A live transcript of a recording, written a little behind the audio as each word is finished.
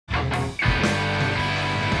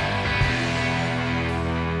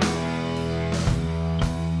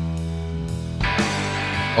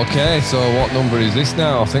Okay, so what number is this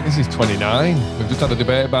now? I think this is 29. We've just had a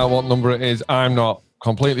debate about what number it is. I'm not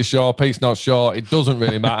completely sure. Pete's not sure. It doesn't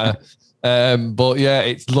really matter. But yeah,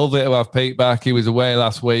 it's lovely to have Pete back. He was away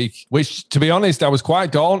last week, which, to be honest, I was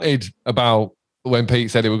quite daunted about when Pete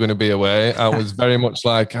said he was going to be away. I was very much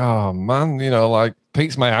like, oh man, like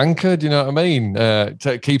Pete's my anchor. Do you know what I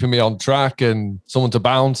mean? Keeping me on track and someone to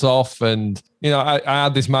bounce off. And I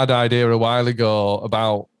had this mad idea a while ago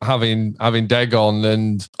about having Deg on.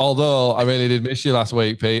 And although I really did miss you last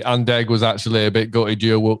week, Pete, and Deg was actually a bit gutted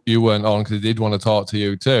you weren't on because he did want to talk to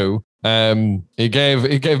you too. He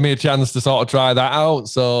gave me a chance to sort of try that out.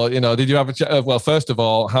 So, did you have a well, first of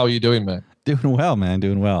all, how are you doing, mate? Doing well, man.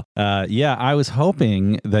 Doing well. Yeah, I was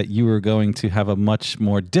hoping that you were going to have a much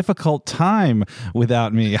more difficult time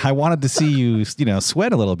without me. I wanted to see you,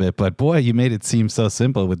 sweat a little bit, but boy, you made it seem so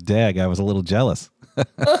simple with Dag. I was a little jealous.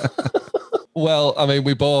 Well, I mean,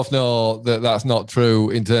 we both know that that's not true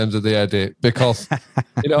in terms of the edit because,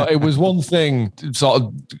 it was one thing, sort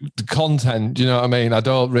of the content, you know what I mean? I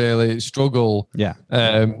don't really struggle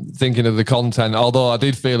thinking of the content, although I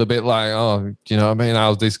did feel a bit like, oh, you know what I mean?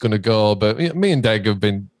 How's this going to go? But me and Deg have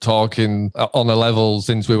been talking on a level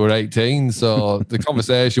since we were 18, so the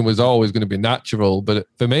conversation was always going to be natural. But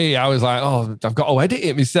for me, I was like, oh, I've got to edit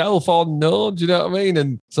it myself or no, do you know what I mean?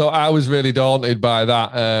 And so I was really daunted by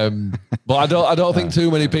that. But I don't think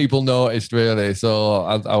too many people noticed really, so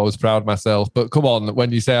I was proud of myself. But come on,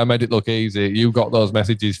 when you say I made it look easy, you got those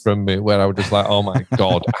messages from me where I was just like, oh my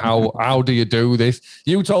God, how do you do this?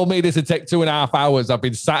 You told me this would take 2.5 hours. I've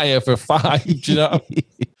been sat here for 5, do you know?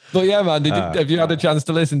 But yeah, man, have you had a chance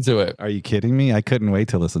to listen to it? Are you kidding me? I couldn't wait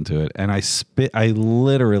to listen to it. And I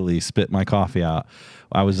literally spit my coffee out.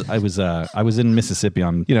 I was in Mississippi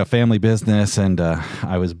on, family business, and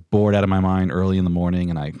I was bored out of my mind early in the morning,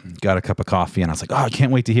 and I got a cup of coffee, and I was like, oh, I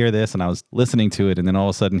can't wait to hear this. And I was listening to it, and then all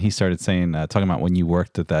of a sudden he started saying, talking about when you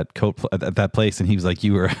worked at that at that place, and he was like,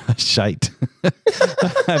 you were a shite. I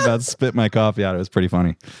about spit my coffee out. It was pretty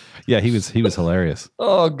funny. Yeah, he was hilarious.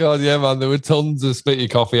 Oh God, yeah, man. There were tons of spit your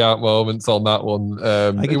coffee out moments on that one.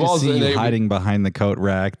 I could just see you hiding behind the coat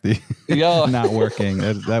rack, not working.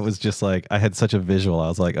 That was just like, I had such a visual. I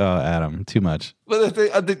was like, oh, Adam, too much. But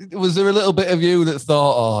was there a little bit of you that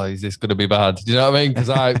thought, oh, is this going to be bad? Do you know what I mean?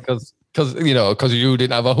 Because you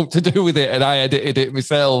didn't have a hope to do with it, and I edited it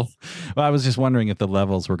myself. Well, I was just wondering if the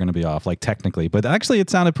levels were going to be off, like technically, but actually it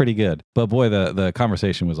sounded pretty good. But boy, the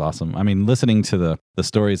conversation was awesome. I mean, listening to the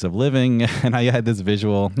stories of living, and I had this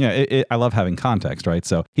visual. I love having context, right?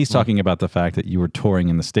 So he's talking about the fact that you were touring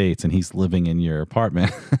in the States, and he's living in your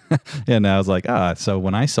apartment, and I was like, so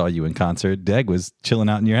when I saw you in concert, Deg was chilling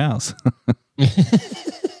out in your house.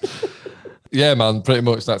 Yeah, man, pretty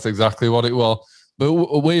much that's exactly what it was. But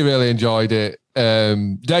we really enjoyed it.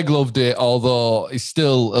 Deg loved it, although he's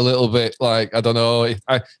still a little bit like, I don't know,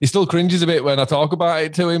 he still cringes a bit when I talk about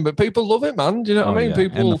it to him, but people love it, man. Do you know what I mean? Yeah.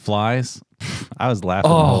 People. And the flies, I was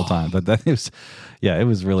laughing the whole time, but it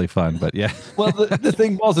was really fun. But yeah. Well, the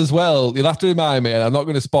thing was as well, you'll have to remind me, and I'm not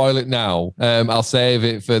going to spoil it now. I'll save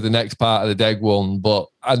it for the next part of the Deg one, but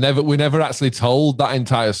we never actually told that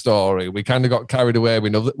entire story. We kind of got carried away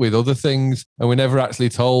with other things, and we never actually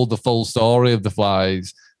told the full story of the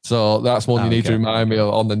flies. So that's one you need to remind me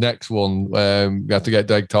on the next one. We have to get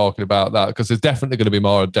Deg talking about that, because there's definitely going to be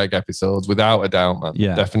more Deg episodes, without a doubt, man.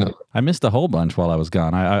 Yeah, definitely. I missed a whole bunch while I was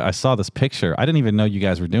gone. I saw this picture. I didn't even know you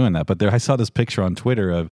guys were doing that, but I saw this picture on Twitter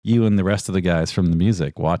of you and the rest of the guys from the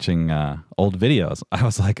music watching old videos. I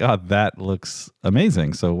was like, oh, that looks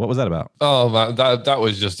amazing. So what was that about? Oh, man, that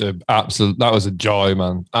was just that was a joy,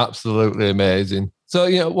 man. Absolutely amazing.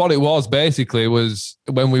 So, what it was basically was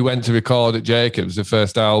when we went to record at Jacobs, the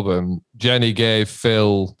first album, Jenny gave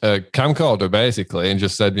Phil a camcorder basically and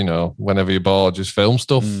just said, whenever you're bored, just film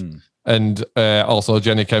stuff. And also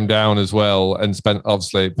Jenny came down as well and spent a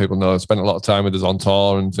lot of time with us on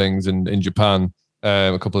tour and things in Japan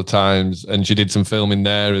a couple of times. And she did some filming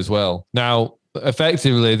there as well. Now,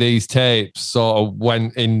 effectively, these tapes sort of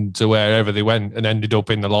went into wherever they went and ended up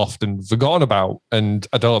in the loft and forgotten about. And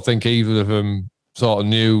I don't think either of them sort of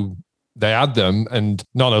knew they had them, and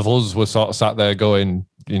none of us were sort of sat there going,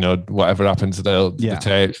 whatever happened to the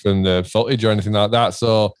tapes from the footage or anything like that.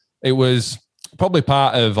 So it was probably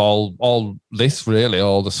part of all this, really,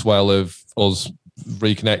 all the swell of us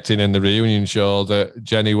reconnecting in the reunion show, that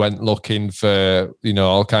Jenny went looking for,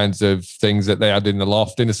 all kinds of things that they had in the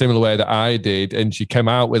loft in a similar way that I did. And she came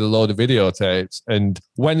out with a load of videotapes and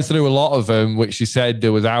went through a lot of them, which she said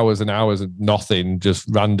there was hours and hours of nothing, just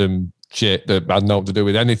random shit that had nothing to do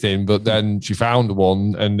with anything. But then she found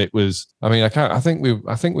one, and it was. I mean, I think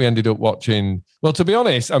we ended up watching. Well, to be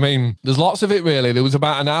honest, I mean, there's lots of it really. There was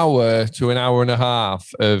about an hour to an hour and a half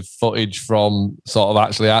of footage from sort of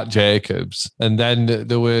actually at Jacobs. And then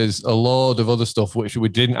there was a load of other stuff which we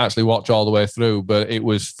didn't actually watch all the way through, but it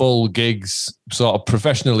was full gigs, sort of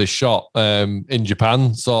professionally shot in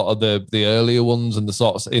Japan, sort of the earlier ones and the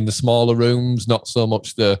sort of in the smaller rooms, not so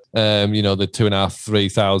much the, the 2,500,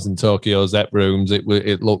 3,000 Tokyo Zep rooms. It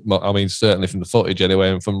looked, I mean, certainly from the footage anyway,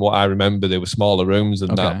 and from what I remember, they were smaller rooms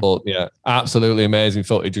than that. But yeah, absolutely amazing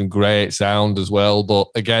footage and great sound as well. But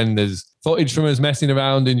again, there's footage from us messing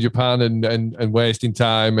around in Japan and wasting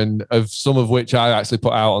time, and of some of which I actually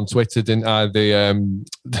put out on Twitter, didn't I?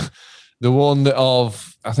 The one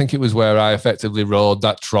of, I think it was where I effectively rode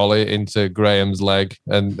that trolley into Graham's leg,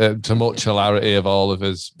 and to much hilarity of all of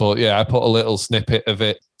us. But yeah, I put a little snippet of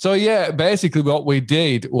it. So yeah, basically what we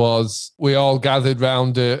did was we all gathered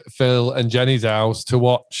round Phil and Jenny's house to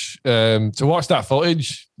watch that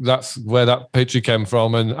footage. That's where that picture came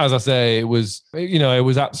from. And as I say, it was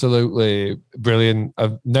absolutely brilliant.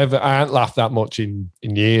 I hadn't laughed that much in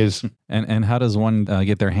years. And how does one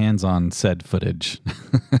get their hands on said footage?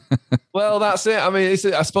 Well, that's it. I mean,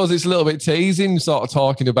 I suppose it's a little bit teasing sort of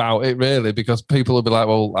talking about it really, because people will be like,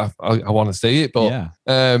 well, I want to see it. But yeah.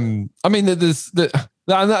 I mean,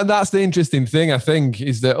 that's the interesting thing, I think,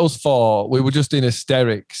 is that us four, we were just in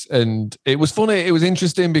hysterics. And it was funny. It was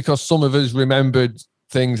interesting because some of us remembered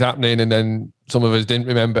things happening and then some of us didn't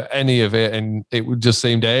remember any of it, and it just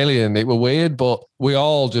seemed alien. It were weird, but we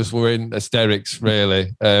all just were in hysterics,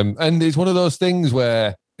 really. And it's one of those things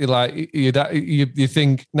where you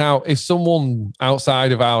think, now if someone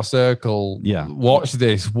outside of our circle watched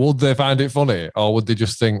this, would they find it funny, or would they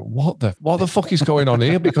just think, what the fuck is going on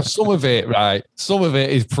here? Because some of it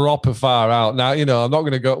is proper far out. Now, I'm not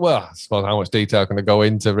going to go, well, I suppose how much detail can I go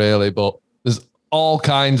into really, but there's all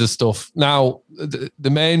kinds of stuff. Now, the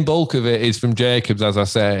main bulk of it is from Jacobs, as I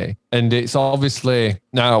say. And it's obviously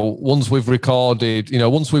now, once we've recorded,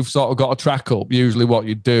 once we've sort of got a track up, usually what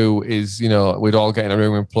you do is, we'd all get in a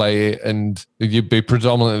room and play it, and you'd be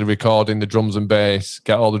predominantly recording the drums and bass,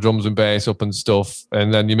 get all the drums and bass up and stuff.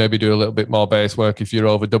 And then you maybe do a little bit more bass work if you're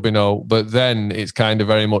overdubbing out. But then it's kind of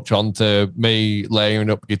very much onto me layering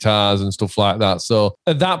up guitars and stuff like that. So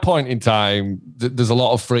at that point in time, there's a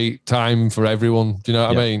lot of free time for everyone. Do you know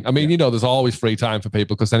what I mean? I mean, there's always free time for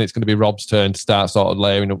people, because then it's going to be Rob's turn to start sort of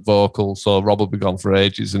layering up vocals. So Rob will be gone for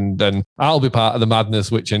ages, and then I'll be part of the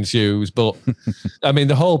madness which ensues. But I mean,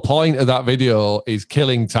 the whole point of that video is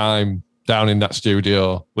killing time down in that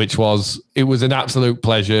studio, it was an absolute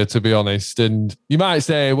pleasure, to be honest. And you might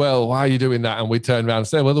say, well, why are you doing that? And we turn around and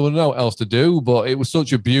say, well, there was no else to do, but it was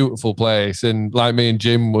such a beautiful place. And like me and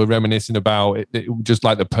Jim were reminiscing about it, it was just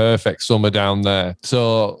like the perfect summer down there.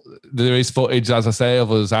 So there is footage, as I say,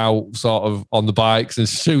 of us out sort of on the bikes and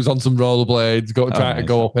shoes on some rollerblades, trying to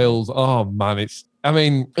go up hills. Oh man,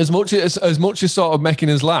 as much as sort of making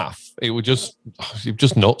us laugh, it was just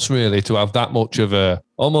nuts really to have that much of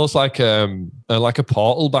almost like a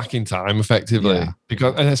portal back in time, effectively. Yeah.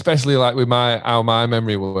 Because, and especially like with how my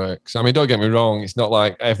memory works. I mean, don't get me wrong, it's not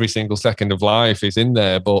like every single second of life is in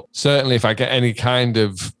there, but certainly if I get any kind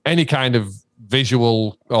of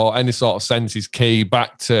visual or any sort of sense is key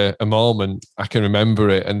back to a moment, I can remember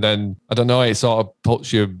it. And then I don't know, it sort of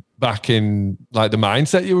puts you back in like the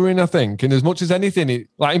mindset you were in, I think. And as much as anything,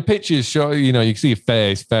 like in pictures, sure, you can see your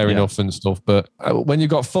face, fair enough and stuff. But when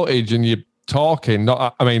you've got footage and you're talking,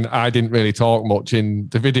 I didn't really talk much in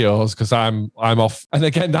the videos because I'm off. And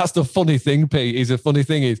again, that's the funny thing, Pete, is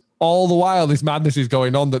all the while this madness is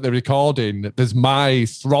going on that they're recording, there's my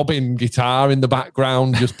throbbing guitar in the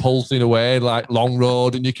background just pulsing away like Long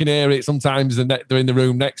Road, and you can hear it sometimes. They're in the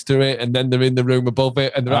room next to it, and then they're in the room above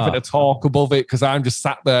it, and they're having a talk above it because I'm just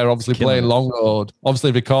sat there obviously playing Long Road,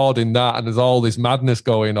 obviously recording that, and there's all this madness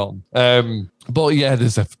going on. But yeah,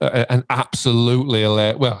 there's an absolutely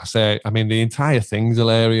hilarious. Well, the entire thing's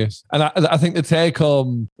hilarious, and I think the take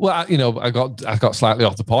home. Well, I got slightly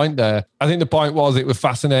off the point there. I think the point was it was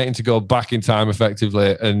fascinating to go back in time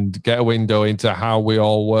effectively and get a window into how we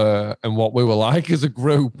all were and what we were like as a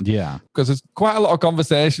group. Yeah, because there's quite a lot of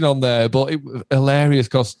conversation on there, but it was hilarious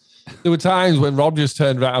because there were times when Rob just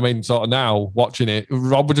turned around. Sort of now watching it,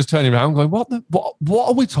 Rob was just turning around going, what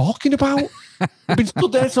are we talking about? We've been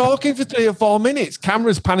stood there talking for 3 or 4 minutes.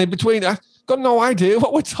 Cameras panning between. I've got no idea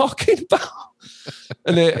what we're talking about.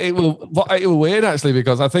 And it was weird actually,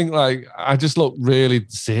 because I think like I just looked really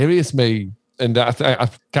serious, me. And I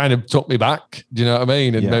kind of took me back, do you know what I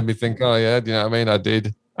mean? And made me think, oh yeah, do you know what I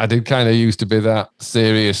mean? I I did kind of used to be that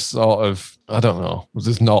serious sort of, I don't know, was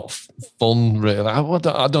just not fun really.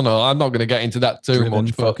 I don't know. I'm not going to get into that too Driven,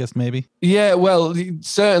 much. focused, maybe. Yeah, well,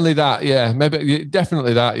 certainly that. Yeah, maybe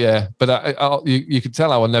definitely that. Yeah, but you could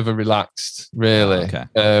tell I was never relaxed really. Oh,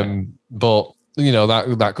 okay. But you know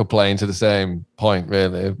that could play into the same point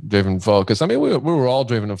really. Driven, focused. I mean, we were all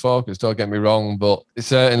driven and focused. Don't get me wrong, but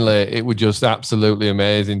certainly it was just absolutely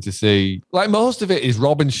amazing to see. Like most of it is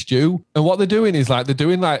Rob and Stu, and what they're doing is like they're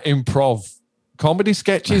doing like improv comedy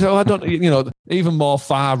sketches. Oh, I don't, you know, even more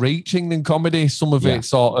far-reaching than comedy. Some of it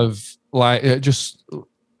sort of like just.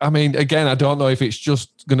 I mean, again, I don't know if it's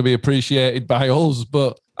just going to be appreciated by us,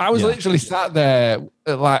 but I was literally sat there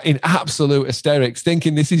like in absolute hysterics,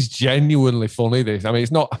 thinking this is genuinely funny. This, I mean,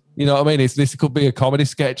 it's not, you know what I mean? This could be a comedy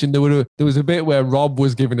sketch, and there was a bit where Rob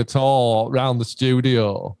was giving a tour around the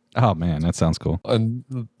studio. Oh man, that sounds cool. And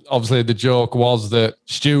obviously the joke was that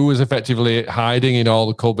Stu was effectively hiding in all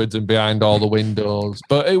the cupboards and behind all the windows.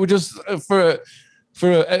 But it was just for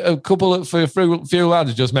a few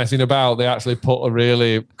lads just messing about, they actually put a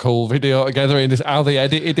really cool video together in this, how they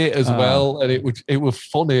edited it as well. And it was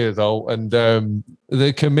funny as well. And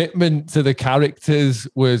the commitment to the characters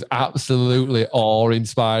was absolutely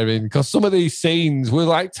awe-inspiring, because some of these scenes were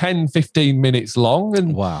like 10, 15 minutes long.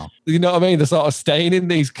 And wow. You know what I mean? They're sort of staying in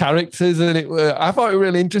these characters, and I thought it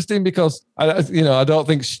really interesting because I don't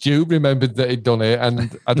think Stu remembered that he'd done it,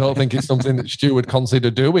 and I don't think it's something that Stu would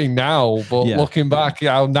consider doing now. But looking back,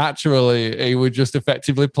 how naturally he was just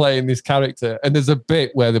effectively playing this character. And there's a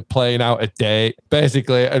bit where they're playing out a date,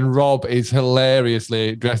 basically, and Rob is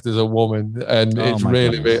hilariously dressed as a woman, and it's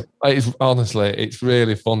really, it's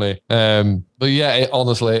really funny. But yeah, it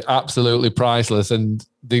honestly absolutely priceless. And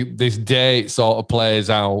this date sort of plays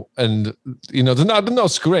out, and you know, there's no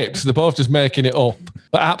scripts. They're both just making it up,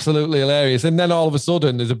 but absolutely hilarious. And then all of a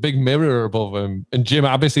sudden, there's a big mirror above him, and Jim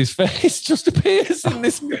Abbas's face just appears in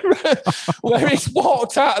this mirror, where he's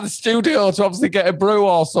walked out of the studio to obviously get a brew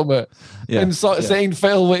or something, and sort of seen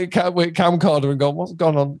Phil with camcorder and gone, "What's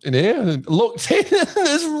going on in here?" And looked in, and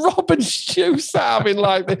there's Rob and Stu having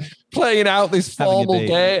playing out this formal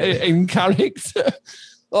date in character.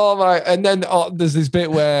 Oh my! And then there's this bit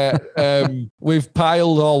where we've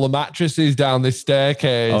piled all the mattresses down this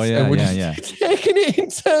staircase, and we're just taking it in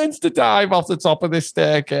turns to dive off the top of this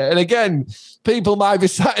staircase. And again, people might be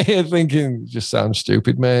sat here thinking, "Just sounds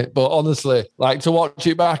stupid, mate." But honestly, like, to watch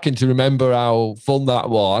it back and to remember how fun that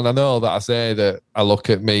was. And I know that I say that I look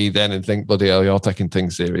at me then and think, "Bloody hell, you're taking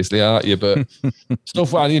things seriously, aren't you?" But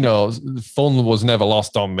stuff like, you know, fun was never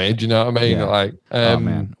lost on me. Do you know what I mean? Yeah. Like, oh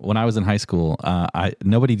man, when I was in high school,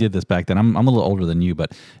 nobody did this back then. I'm a little older than you,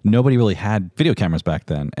 but nobody really had video cameras back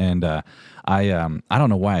then. And I don't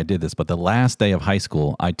know why I did this, but the last day of high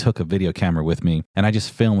school, I took a video camera with me, and I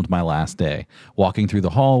just filmed my last day, walking through the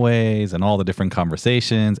hallways and all the different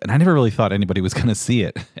conversations. And I never really thought anybody was going to see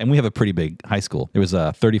it. And we have a pretty big high school. There was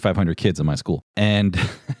 3,500 kids in my school, and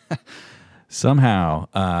somehow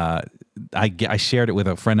I shared it with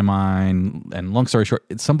a friend of mine, and long story short,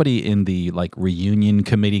 somebody in the reunion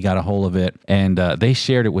committee got a hold of it, and they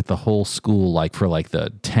shared it with the whole school, for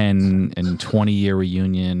the 10 and 20 year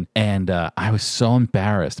reunion. And I was so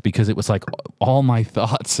embarrassed, because it was all my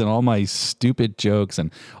thoughts and all my stupid jokes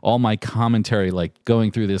and all my commentary,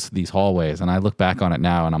 going through these hallways. And I look back on it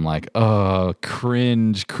now and I'm like, oh,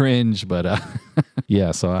 cringe. But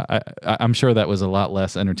yeah, so I'm sure that was a lot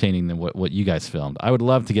less entertaining than what you guys filmed. I would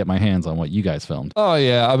love to get my hands on what you guys filmed. Oh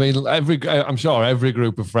yeah, I mean, I'm sure every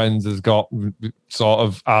group of friends has got sort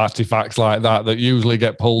of artifacts like that usually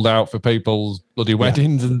get pulled out for people's bloody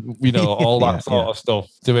weddings and, you know, all that sort of stuff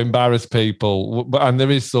to embarrass people. And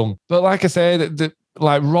there is some, but like I say, that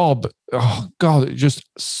Rob, oh God, it's just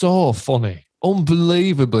so funny.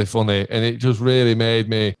 Unbelievably funny. And it just really made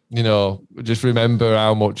me, you know, just remember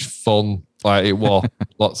how much fun it was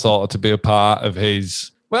sort of to be a part of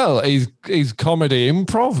his comedy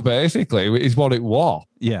improv, basically, is what it was.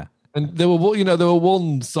 Yeah. And there were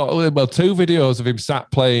one two videos of him sat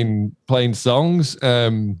playing songs.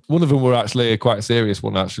 One of them were actually a quite serious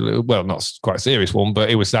one, actually. Well, not quite a serious one, but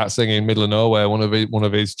he was sat singing "Middle of Nowhere," one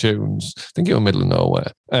of his tunes. I think it was "Middle of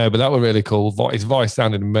Nowhere." But that was really cool. His voice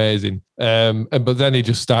sounded amazing. But then he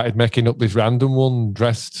just started making up this random one,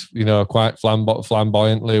 dressed, you know, quite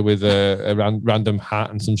flamboyantly with a random hat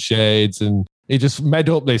and some shades, and he just made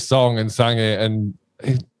up this song and sang it, and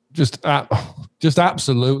it just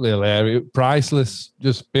absolutely hilarious, priceless,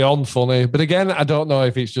 just beyond funny. But again, I don't know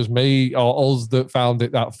if it's just me or us that found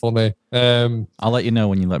it that funny. I'll let you know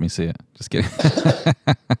when you let me see it. Just kidding.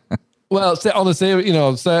 Well, on a serious, you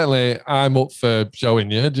know, certainly I'm up for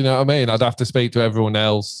showing you. Do you know what I mean? I'd have to speak to everyone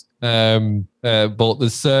else But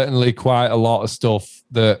there's certainly quite a lot of stuff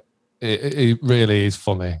that it really is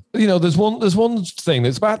funny. You know, there's one thing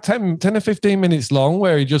that's about 10 or 15 minutes long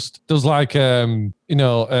where he just does like, Rob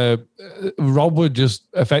would just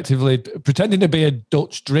effectively pretending to be a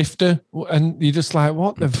Dutch drifter. And you're just like,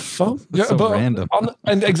 what the fuck? So random.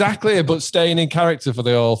 And exactly, but staying in character for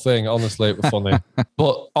the whole thing. Honestly, it was funny.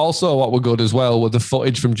 But also what were good as well were the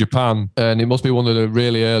footage from Japan. And it must be one of the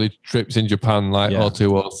really early trips in Japan, like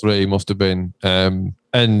 02, 03 must have been.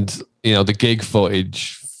 And, you know, the gig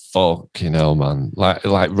footage, fucking hell, man.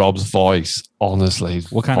 Like Rob's voice, honestly.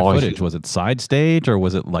 What kind of footage? Was it side stage or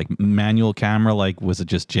was it like manual camera? Like, was it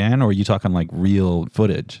just Jen or are you talking like real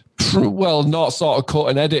footage? Well, not sort of cut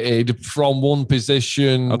and edited from one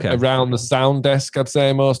position around the sound desk, I'd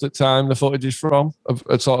say most of the time the footage is from,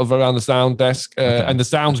 sort of around the sound desk. And the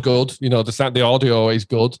sound's good. You know, the audio is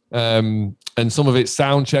good. And some of it's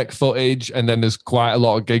sound check footage, and then there's quite a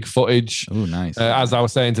lot of gig footage. Oh, nice. As I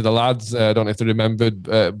was saying to the lads, I don't know if they remembered,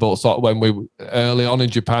 but sort of when we early on in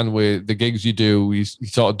Japan, with the gigs you do, you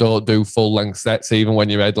sort of don't do full length sets even when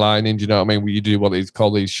you're headlining. Do you know what I mean? You do what is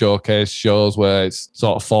called these showcase shows where it's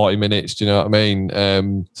sort of 40 minutes. Do you know what I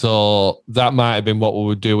mean? So that might have been what we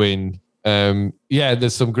were doing.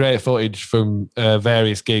 There's some great footage from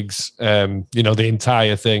various gigs, you know, the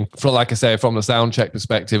entire thing from, like I say, from the sound check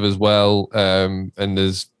perspective as well. And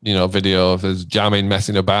there's, you know, video of us jamming,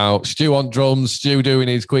 messing about, Stu on drums, Stu doing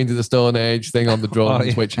his Queen of the Stone Age thing on the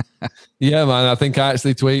drums, which, man, I think I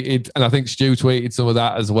actually tweeted, and I think Stu tweeted some of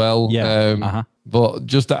that as well. But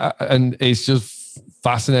just, and it's just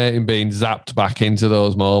fascinating being zapped back into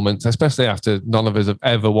those moments, especially after none of us have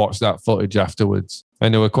ever watched that footage afterwards.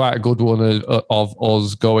 And there were quite a good one of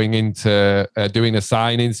us going into doing a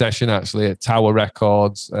signing session actually at Tower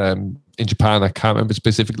Records in Japan. I can't remember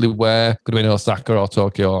specifically where. Could have been Osaka or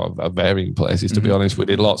Tokyo or varying places, to be honest. We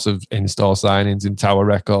did lots of in-store signings in Tower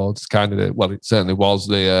Records. It certainly was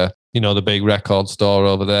the the big record store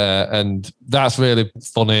over there. And that's really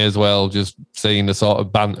funny as well, just seeing the sort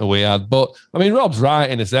of banter we had. But I mean, Rob's right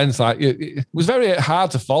in a sense. Like it was very hard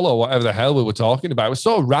to follow whatever the hell we were talking about. It was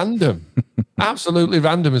so random. Absolutely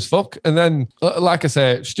random as fuck. And then, like I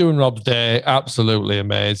say, Stu and Rob's day, absolutely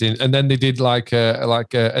amazing. And then they did like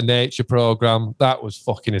a nature program that was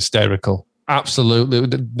fucking hysterical.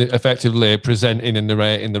 Absolutely, effectively presenting and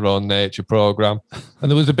narrating their own nature program.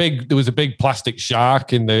 And there was a big plastic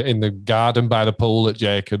shark in the garden by the pool at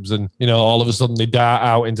Jacobs, and all of a sudden they dart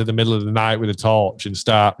out into the middle of the night with a torch and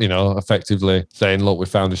start effectively saying, "Look, we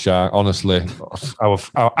found a shark." Honestly, I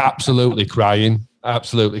was absolutely crying.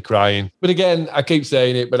 Absolutely crying. But again, I keep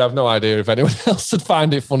saying it, but I've no idea if anyone else would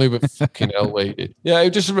find it funny, but fucking hell, we did. Yeah,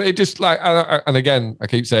 it just like, and again, I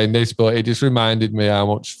keep saying this, but it just reminded me how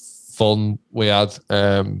much fun we had.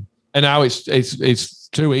 And now it's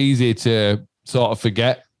too easy to sort of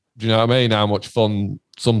forget, do you know what I mean? How much fun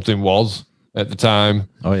something was at the time.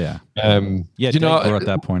 Oh yeah. Dave brought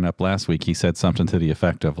that point up last week. He said something to the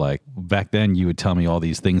effect of like, back then you would tell me all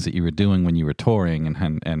these things that you were doing when you were touring,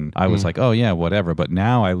 and I was like, oh yeah, whatever. But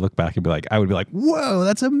now I look back and I would be like, whoa,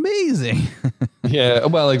 that's amazing. Yeah,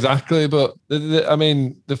 well, exactly. But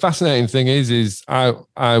the fascinating thing is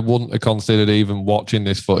I wouldn't have considered even watching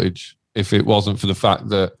this footage if it wasn't for the fact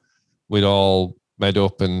that we'd all made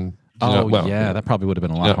up and. That probably would have been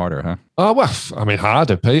a lot harder, huh? Oh, well,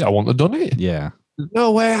 harder, Pete. I wouldn't have done it. Yeah.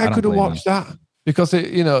 No way I could have watched that. Because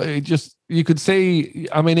you could see,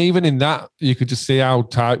 even in that, you could just see how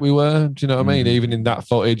tight we were. Do you know what I mean? Even in that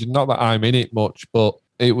footage, not that I'm in it much, but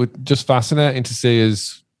it was just fascinating to see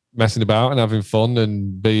us messing about and having fun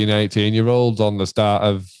and being 18-year-olds on the start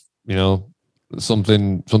of,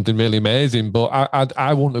 something really amazing. But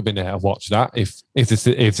I wouldn't have been able to watch that if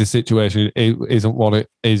the situation isn't what it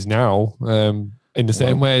is now. In the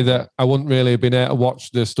same way that I wouldn't really have been able to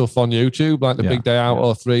watch the stuff on YouTube, like the Big Day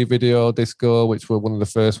Out 03 video disco, which were one of the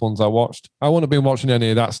first ones I watched. I wouldn't have been watching any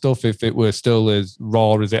of that stuff if it were still as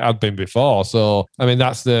raw as it had been before. So,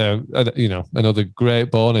 that's another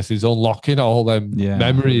great bonus is unlocking all them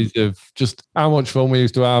memories of just how much fun we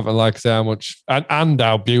used to have, and like I say, how much and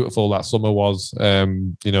how beautiful that summer was.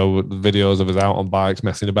 The videos of us out on bikes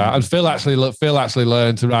messing about, and Phil actually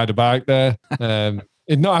learned to ride a bike there.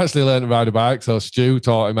 He'd not actually learned to ride a bike, so Stu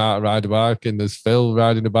taught him how to ride a bike, and there's Phil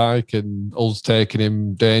riding a bike and us taking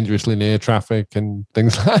him dangerously near traffic and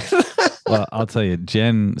things like that. Well, I'll tell you,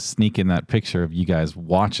 Jen sneaking that picture of you guys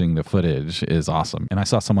watching the footage is awesome. And I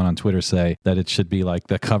saw someone on Twitter say that it should be like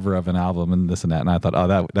the cover of an album and this and that. And I thought,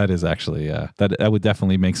 oh, that is actually, that would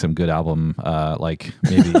definitely make some good album, like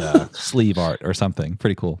maybe sleeve art or something.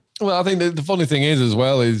 Pretty cool. Well, I think the funny thing is as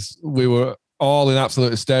well is we were all in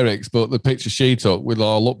absolute hysterics, but the picture she took, we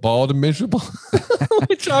all looked bored and miserable,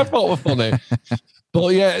 which I thought were funny.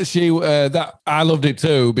 But yeah, that I loved it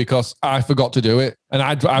too because I forgot to do it, and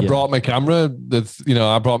I brought my camera.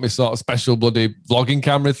 I brought my sort of special bloody vlogging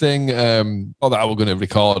camera thing. Not that I was going to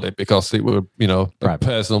record it because it were a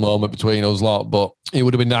personal moment between us lot. But it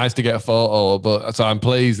would have been nice to get a photo. But so I'm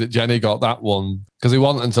pleased that Jenny got that one because it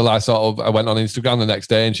wasn't until I went on Instagram the next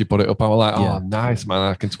day and she put it up. I was like, oh, nice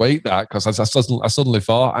man, I can tweet that because I suddenly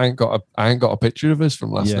thought I ain't got a picture of us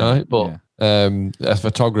from last night, but. A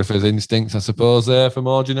photographer's instincts, I suppose, there for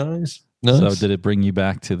Margin Eyes. Nice. So did it bring you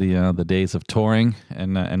back to the days of touring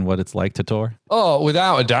and what it's like to tour? Oh,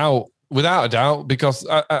 without a doubt, because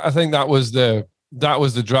I think that was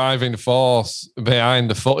the driving force behind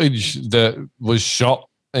the footage that was shot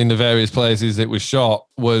in the various places it was shot.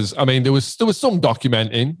 There was some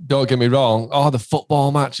documenting, don't get me wrong. Oh, the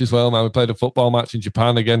football match as well, man. We played a football match in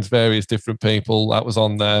Japan against various different people. That was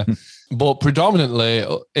on there. But predominantly,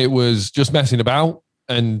 it was just messing about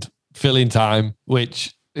and filling time,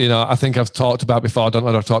 which, I think I've talked about before. I don't know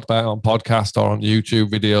if I've talked about it on podcast or on YouTube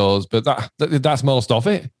videos, but that's most of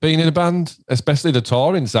it. Being in a band, especially the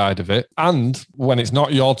touring side of it. And when it's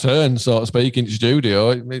not your turn, so to speak, in the studio,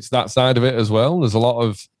 it's that side of it as well. There's a lot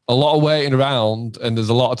of waiting around and there's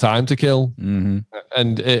a lot of time to kill. Mm-hmm.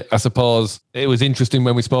 And I suppose it was interesting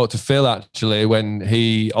when we spoke to Phil, actually, when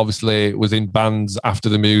he obviously was in bands after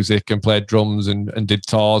the music and played drums and did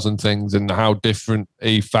tours and things, and how different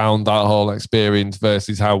he found that whole experience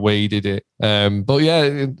versus how we did it. But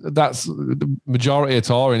yeah, that's the majority of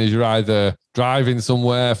touring is you're either driving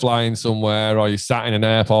somewhere, flying somewhere, or you sat in an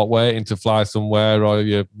airport waiting to fly somewhere, or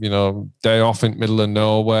you day off in the middle of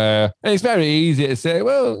nowhere. And it's very easy to say,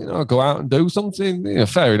 well, go out and do something.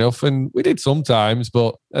 Fair enough. And we did sometimes,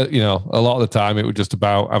 but a lot of the time it was just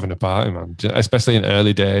about having a party, man, especially in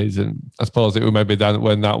early days. And I suppose it was maybe then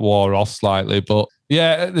when that wore off slightly, but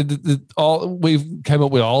yeah, we've came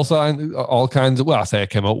up with all kinds of. Well, I say I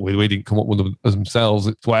came up with. We didn't come up with them themselves.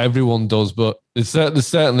 It's what everyone does, but there's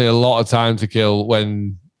certainly a lot of time to kill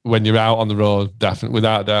when you're out on the road. Definitely,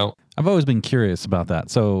 without a doubt. I've always been curious about that.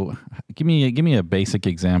 So, give me a basic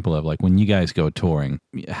example of like when you guys go touring.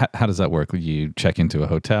 How does that work? You check into a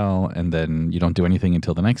hotel and then you don't do anything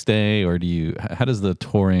until the next day, or how does the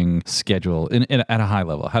touring schedule at a high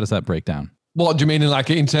level? How does that break down? What do you mean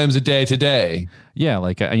in terms of day to day? Yeah,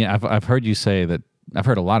 like I've heard you say that. I've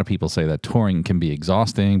heard a lot of people say that touring can be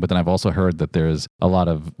exhausting, but then I've also heard that there's a lot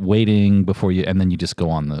of waiting before you, and then you just go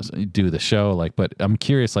on do the show. But I'm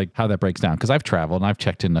curious, how that breaks down, because I've traveled and I've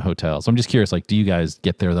checked into hotels. So I'm just curious, do you guys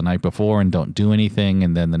get there the night before and don't do anything,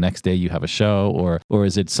 and then the next day you have a show, or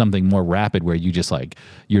is it something more rapid where you just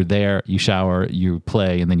you're there, you shower, you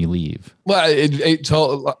play, and then you leave? Well, it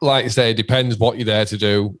like you say, it depends what you're there to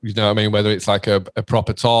do. You know what I mean? Whether it's like a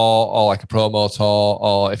proper tour or like a promo tour,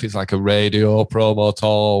 or if it's like a radio promo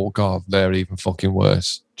tour. Oh God, they're even fucking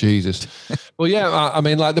worse. Jesus. Well, yeah, I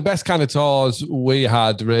mean, the best kind of tours we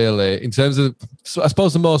had really, in terms of, I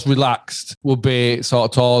suppose the most relaxed would be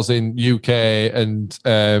sort of tours in UK and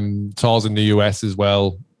tours in the US as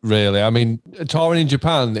well, really. I mean, touring in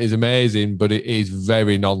Japan is amazing, but it is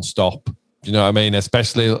very non-stop. Do you know what I mean?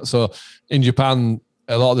 Especially, so in Japan,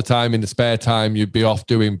 a lot of the time in the spare time, you'd be off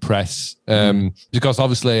doing press. Because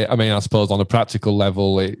obviously, I mean, I suppose on a practical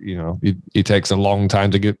level, it takes a long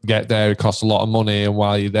time to get there. It costs a lot of money. And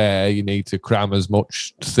while you're there, you need to cram as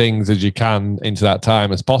much things as you can into that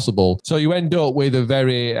time as possible. So you end up with a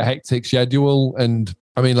very hectic schedule. And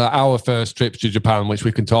I mean, our first trips to Japan, which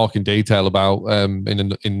we can talk in detail about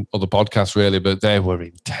in other podcasts, really, but they were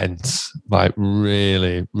intense,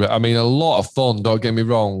 really. I mean, a lot of fun, don't get me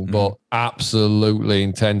wrong, but absolutely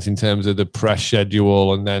intense in terms of the press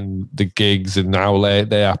schedule and then the gigs and how late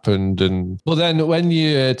they happened. But then when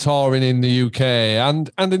you're touring in the UK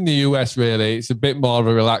and in the US, really, it's a bit more of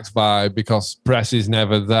a relaxed vibe because press is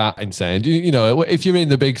never that insane. If you're in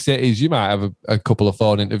the big cities, you might have a couple of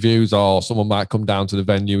phone interviews, or someone might come down to the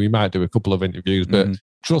venue. You might do a couple of interviews, but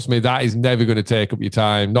trust me, that is never going to take up your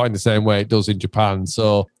time, not in the same way it does in Japan.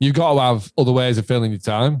 So you've got to have other ways of filling your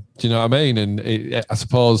time. Do you know what I mean? And I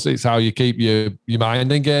suppose it's how you keep your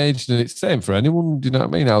mind engaged, and it's the same for anyone. Do you know what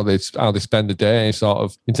I mean? How they spend the day, sort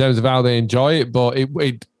of, in terms of how they enjoy it. But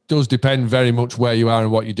it does depend very much where you are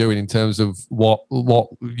and what you're doing in terms of what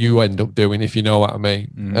you end up doing, if you know what I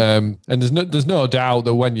mean. And there's no doubt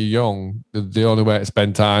that when you're young, the only way to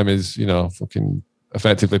spend time is, fucking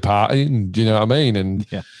effectively partying. Do you know what I mean? And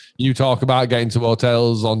you talk about getting to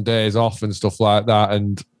hotels on days off and stuff like that.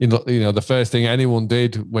 And, the first thing anyone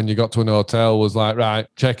did when you got to an hotel was like, right,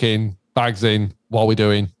 check in, bags in, what are we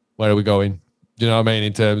doing? Where are we going? Do you know what I mean?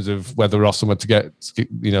 In terms of whether we're off somewhere to get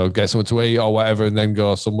somewhere to eat or whatever, and then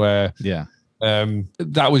go somewhere. Yeah.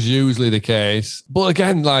 That was usually the case. But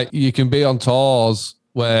again, like, you can be on tours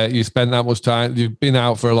where you spend that much time, you've been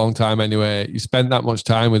out for a long time anyway, you spend that much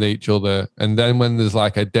time with each other. And then when there's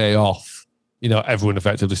like a day off, everyone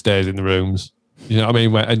effectively stays in the rooms. You know what I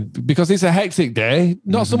mean? And because it's a hectic day,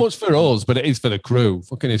 not so much for us, but it is for the crew.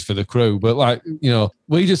 Fucking is for the crew. But like,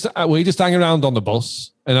 we just hang around on the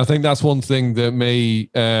bus. And I think that's one thing that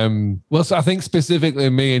so I think specifically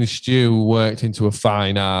me and Stu worked into a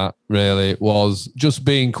fine art, really, was just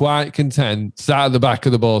being quite content, sat at the back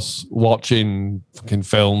of the bus watching fucking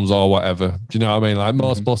films or whatever. Do you know what I mean? Like,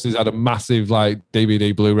 most buses had a massive like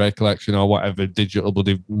DVD, Blu-ray collection or whatever, digital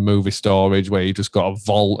bloody movie storage where you just got a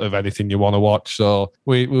vault of anything you want to watch. So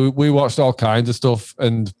we watched all kinds of stuff,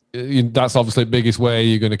 and that's obviously the biggest way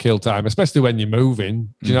you're going to kill time, especially when you're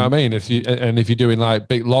moving. Do you know what I mean? If you're doing like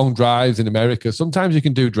big long drives in America, sometimes you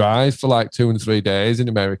can do drives for like 2 and 3 days in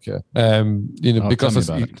America.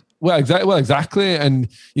 Because well, exactly. And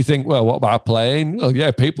you think, well, what about a plane? Well,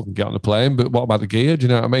 yeah, people can get on the plane, but what about the gear? Do you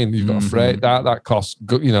know what I mean? You've got a freight that costs,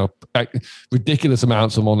 ridiculous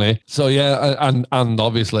amounts of money. So yeah, and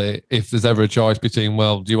obviously, if there's ever a choice between,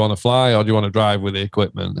 well, do you want to fly or do you want to drive with the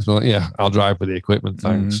equipment? It's like, yeah, I'll drive with the equipment,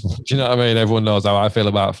 thanks. Do you know what I mean? Everyone knows how I feel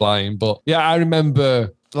about flying. But yeah, I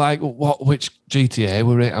remember which GTA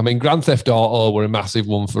were it? I mean, Grand Theft Auto were a massive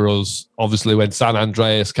one for us. Obviously, when San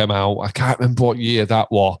Andreas came out, I can't remember what year that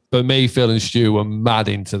was, but me, Phil, and Stu were mad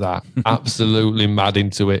into that. Absolutely mad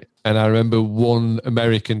into it. And I remember one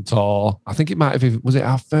American tour. I think it might have been, was it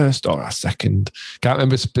our first or our second? Can't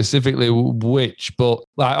remember specifically which, but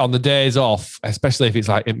like on the days off, especially if it's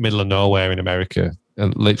like in the middle of nowhere in America,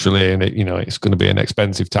 literally, and it's going to be an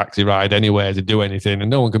expensive taxi ride anyway to do anything, and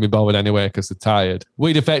no one can be bothered anyway because they're tired.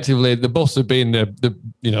 We'd effectively, the bus would be in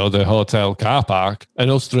the hotel car park, and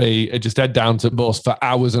us three would just head down to the bus for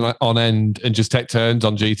hours on end and just take turns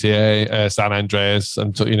on GTA San Andreas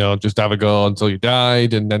until just have a go until you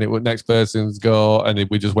died, and then it would next person's go, and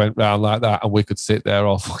we just went round like that, and we could sit there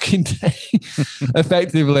all fucking day.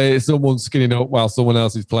 Effectively, someone's skinning up while someone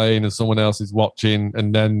else is playing and someone else is watching,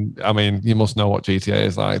 and then you must know what GTA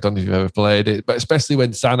is like. I don't know if you've ever played it, but especially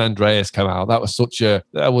when San Andreas came out, that was such a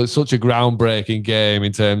groundbreaking game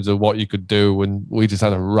in terms of what you could do, and we just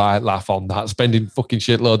had a right laugh on that, spending fucking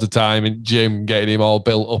shitloads of time in gym getting him all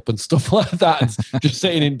built up and stuff like that, and just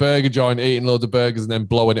sitting in burger joint eating loads of burgers and then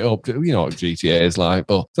blowing it up. You know what GTA is like.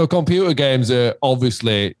 But so computer games are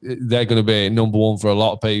obviously, they're going to be number one for a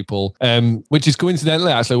lot of people, which is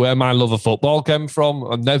coincidentally actually where my love of football came from.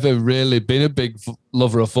 I've never really been a big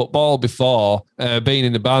lover of football before, being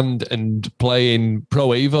in the band and playing Pro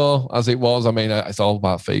Evo as it was. I mean, it's all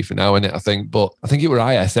about FIFA now, isn't it? I think, but I think it were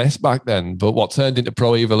ISS back then. But what turned into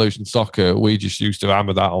Pro Evolution Soccer, we just used to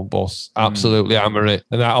hammer that on bus, absolutely hammer it.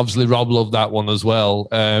 And that, obviously, Rob loved that one as well.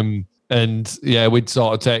 And yeah, we'd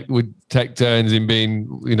take turns in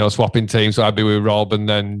being, swapping teams. So I'd be with Rob, and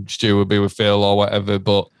then Stu would be with Phil or whatever.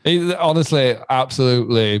 But honestly,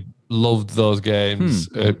 absolutely loved those games.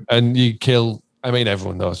 And you kill. I mean,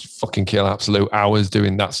 everyone knows fucking kill absolute hours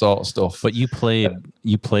doing that sort of stuff. But you played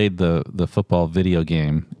the football video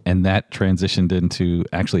game, and that transitioned into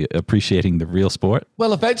actually appreciating the real sport?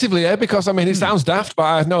 Well, effectively, yeah, because I mean, it sounds daft, but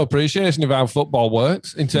I have no appreciation of how football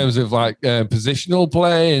works in terms of like positional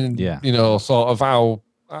play and, sort of how,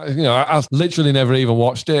 I literally never even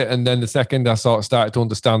watched it. And then the second I sort of started to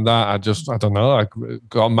understand that, I don't know, I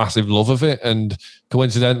got a massive love of it. And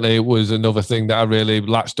coincidentally, it was another thing that I really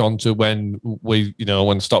latched onto when when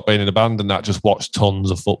I stopped being in a band, and that just watched tons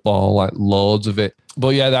of football, like loads of it.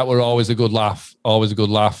 But yeah, that were always a good laugh.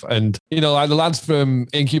 And, like the lads from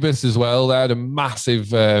Incubus as well, they had a massive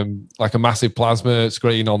plasma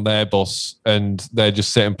screen on their bus, and they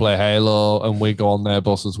just sit and play Halo, and we go on their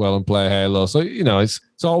bus as well and play Halo. So,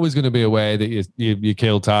 it's always going to be a way that you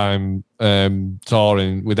kill time.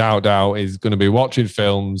 Touring, without doubt, is going to be watching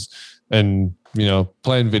films and,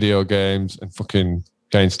 playing video games and fucking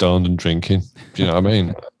getting stoned and drinking. Do you know what I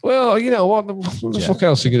mean? Well, what the fuck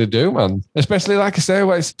else are you going to do, man? Especially, like I say,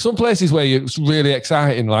 where some places where it's really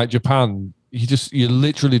exciting, like Japan, you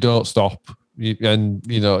literally don't stop. When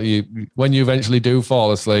you eventually do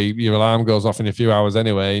fall asleep, your alarm goes off in a few hours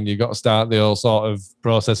anyway, and you got to start the whole sort of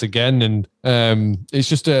process again. And it's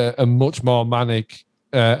just a much more manic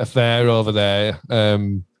affair over there.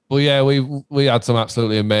 But yeah, we had some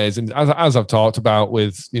absolutely amazing, as I've talked about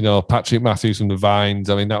with, you know, Patrick Matthews from the Vines.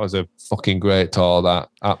 I mean, that was a fucking great tour. That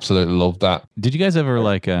absolutely loved that. Did you guys ever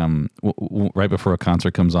like right before a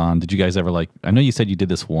concert comes on? Did you guys ever like? I know you said you did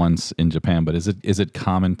this once in Japan, but is it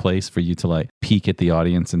commonplace for you to like peek at the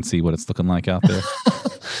audience and see what it's looking like out there?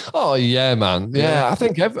 Oh yeah, man. Yeah, I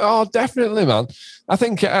think. Definitely, man. I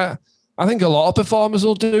think a lot of performers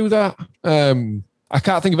will do that. I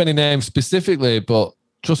can't think of any names specifically, but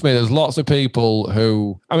trust me, there's lots of people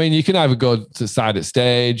who, I mean, you can either go to side at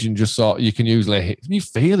stage and just you can usually, you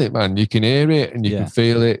feel it, man. You can hear it and you can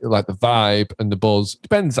feel it, like the vibe and the buzz.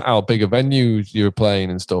 Depends how big a venue you're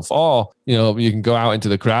playing and stuff. Or, you know, you can go out into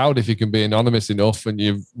the crowd if you can be anonymous enough and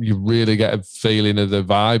you really get a feeling of the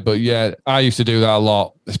vibe. But yeah, I used to do that a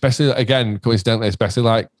lot, especially, again, coincidentally, especially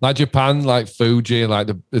like Japan, like Fuji, and like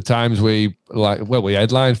the times we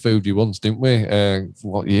headlined Fuji once, didn't we?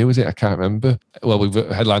 What year was it? I can't remember. Well, we've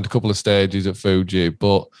headlined a couple of stages at Fuji,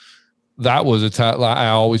 but that was like I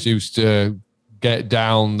always used to get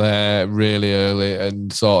down there really early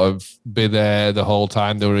and sort of be there the whole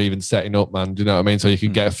time they were even setting up, man. Do you know what I mean? So you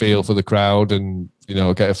could get a feel for the crowd and, you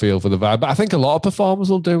know, get a feel for the vibe. But I think a lot of performers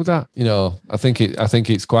will do that. You know, I think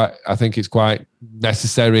it's quite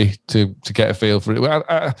necessary to get a feel for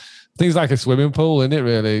it. Things like a swimming pool, isn't it?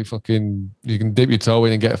 Really, fucking, you can dip your toe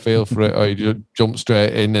in and get a feel for it, or you just jump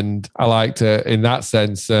straight in. And I like to, in that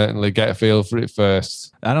sense, certainly get a feel for it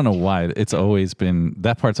first. I don't know why.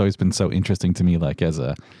 That part's always been so interesting to me. Like as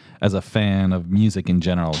a fan of music in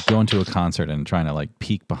general, going to a concert and trying to like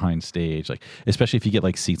peek behind stage, like especially if you get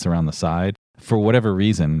like seats around the side. For whatever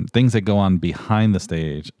reason, things that go on behind the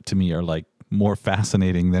stage to me are like more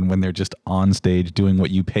fascinating than when they're just on stage doing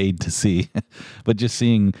what you paid to see. But just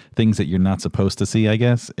seeing things that you're not supposed to see, I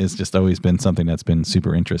guess, is just always been something that's been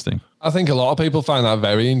super interesting. I think a lot of people find that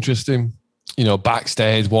very interesting. You know,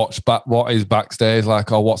 backstage, what is backstage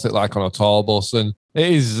like, or what's it like on a tour bus? And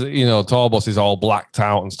it is, you know, tour bus is all blacked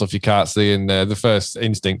out and stuff you can't see in there. The first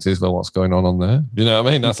instinct is, well, what's going on there? You know what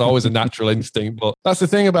I mean? That's always a natural instinct. But that's the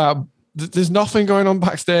thing about, there's nothing going on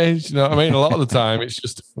backstage. You know what I mean? A lot of the time, it's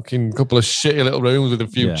just a fucking couple of shitty little rooms with a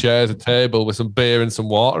few chairs, a table with some beer and some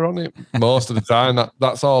water on it. Most of the time,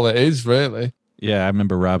 that's all it is, really. Yeah, I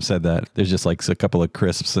remember Rob said that. There's just like a couple of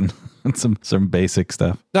crisps and some basic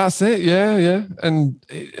stuff. That's it. Yeah. And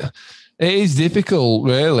it is difficult,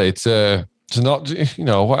 really, to not, you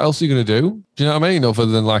know, what else are you going to do? Do you know what I mean? Other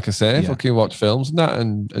than, like I say, fucking watch films and that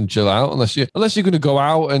and chill out, unless you're going to go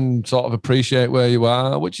out and sort of appreciate where you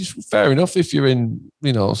are, which is fair enough if you're in,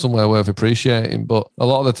 you know, somewhere worth appreciating. But a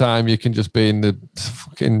lot of the time you can just be in the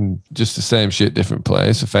fucking just the same shit, different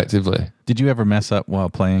place, effectively. Did you ever mess up while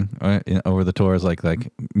playing over the tours, like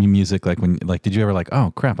music, like when, like, did you ever like,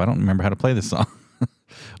 oh crap, I don't remember how to play this song?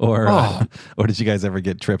 Or did you guys ever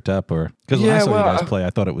get tripped up? Or because when I saw you guys play, I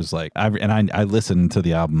thought it was like I listened to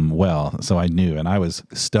the album well, so I knew, and I was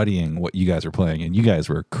studying what you guys were playing, and you guys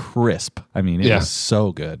were crisp. I mean, it was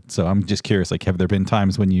so good. So I'm just curious, like, have there been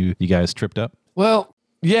times when you guys tripped up? Well,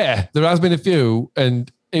 yeah, there has been a few,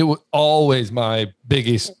 and it was always my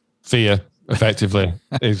biggest fear. Effectively,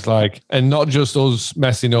 it's like, and not just us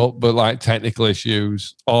messing up, but like technical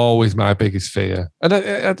issues, always my biggest fear. And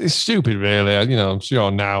it's stupid, really. You know, I'm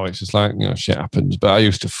sure now it's just like, you know, shit happens, but I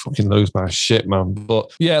used to fucking lose my shit, man.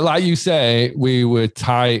 But yeah, like you say, we were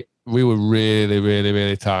tight. We were really, really,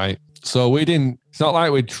 really tight. So it's not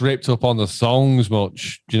like we tripped up on the songs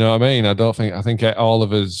much. Do you know what I mean? I think all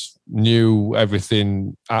of us knew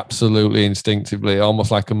everything absolutely instinctively, almost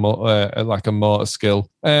like a motor skill.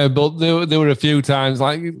 But there were a few times,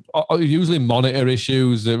 like usually monitor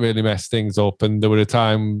issues that really messed things up. And there were a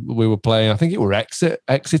time we were playing, I think it were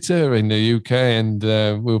Exeter in the UK, and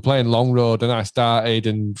we were playing Long Road, and I started,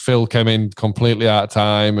 and Phil came in completely out of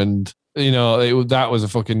time, and you know, that was a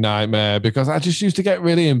fucking nightmare because I just used to get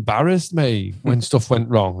really embarrassed, when stuff went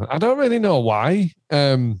wrong. I don't really know why.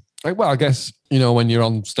 I guess, you know, when you're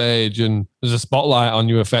on stage and there's a spotlight on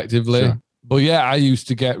you effectively. Sure. But yeah, I used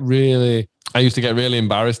to get really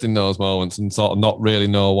embarrassed in those moments and sort of not really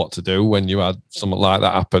know what to do when you had something like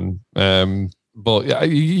that happen. But yeah,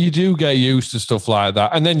 you do get used to stuff like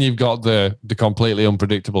that. And then you've got the completely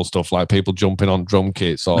unpredictable stuff, like people jumping on drum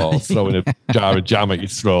kits or throwing a jar of jam at your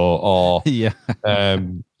throat, or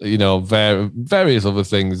various other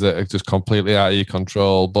things that are just completely out of your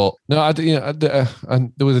control. But no,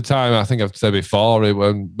 and there was a time, I think I've said before,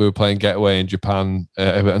 when we were playing Getaway in Japan,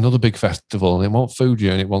 another big festival, and it wasn't Fuji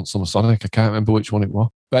and it wasn't Summer Sonic. I can't remember which one it was.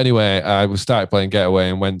 But anyway, I started playing Getaway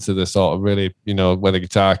and went to the sort of really, where the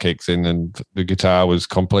guitar kicks in, and the guitar was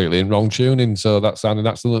completely in wrong tuning. So that sounded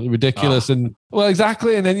absolutely ridiculous. And well,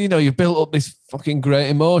 exactly. And then, you built up this fucking great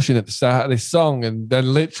emotion at the start of this song, and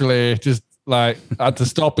then literally just like I had to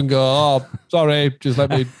stop and go, oh, sorry, just let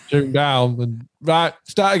me tune down and right,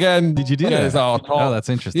 start again. Did you do that? Oh, that's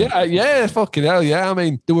interesting. Yeah, fucking hell, yeah. I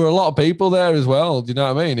mean, there were a lot of people there as well. Do you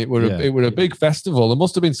know what I mean? It were a big festival. There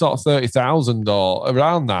must have been sort of 30,000 or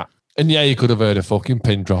around that. And yeah, you could have heard a fucking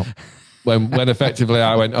pin drop. When effectively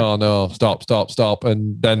I went, oh no, stop.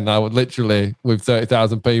 And then I would literally, with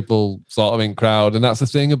 30,000 people sort of in crowd. And that's the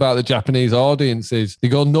thing about the Japanese audience is they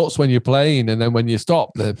go nuts when you're playing. And then when you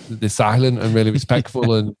stop, they're silent and really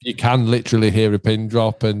respectful. And you can literally hear a pin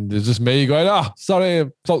drop. And there's just me going, sorry,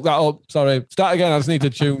 fuck that up. Sorry, start again. I just need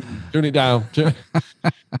to tune it down.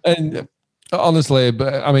 And honestly,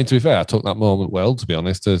 but I mean, to be fair, I took that moment well, to be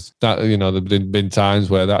honest. As that, there've been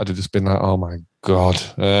times where that had just been like, oh my God.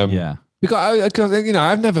 Yeah. Because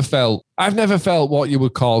I've never felt what you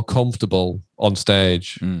would call comfortable on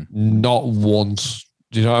stage, not once.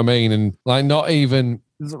 Do you know what I mean? And like, not even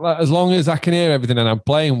as long as I can hear everything and I'm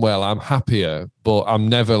playing well, I'm happier. But I'm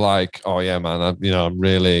never like, oh yeah, man, I'm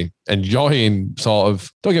really enjoying sort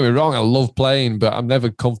of. Don't get me wrong, I love playing, but I'm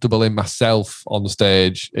never comfortable in myself on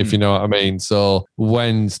stage, if you know what I mean. So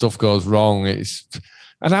when stuff goes wrong, and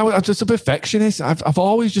I'm just a perfectionist. I've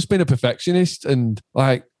always just been a perfectionist, and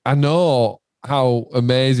like. I know how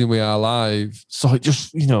amazing we are live. So it just,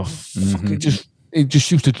 it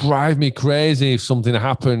just used to drive me crazy if something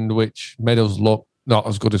happened which made us look not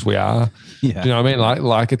as good as we are. Yeah. Do you know what I mean?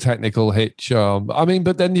 Like a technical hitch.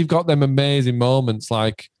 But then you've got them amazing moments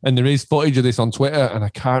and there is footage of this on Twitter, and I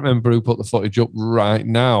can't remember who put the footage up right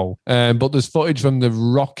now. But there's footage from the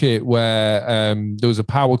Rocket where there was a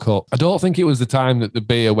power cut. I don't think it was the time that the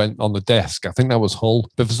beer went on the desk. I think that was Hull.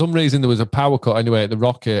 But for some reason there was a power cut anyway at the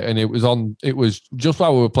Rocket, and it was just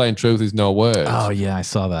while we were playing Truth Is No Words. Oh yeah, I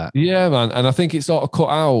saw that. Yeah, man. And I think it sort of cut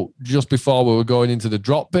out just before we were going into the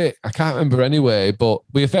drop bit. I can't remember anyway, but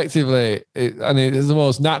we effectively, it's the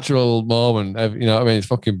most natural moment. You know what I mean? It's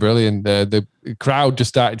fucking brilliant. The crowd just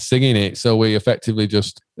started singing it, so we effectively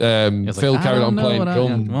just Phil carried on playing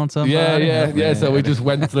drums. Yeah. So we just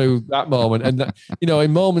went through that moment, and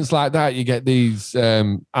in moments like that, you get these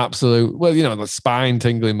absolute, the spine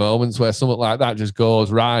tingling moments where something like that just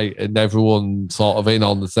goes right, and everyone sort of in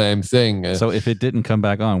on the same thing. So if it didn't come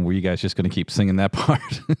back on, were you guys just going to keep singing that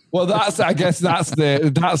part? Well, I guess that's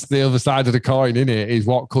the other side of the coin, isn't it? Is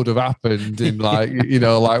what could have happened in like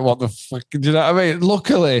what the fuck? Do you know what I mean?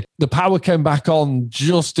 Luckily, the power came back on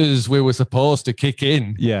just as we were supposed to kick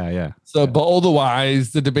in. Yeah. So, but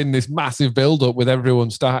otherwise, there'd have been this massive build-up with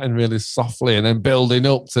everyone starting really softly and then building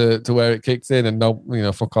up to where it kicks in, and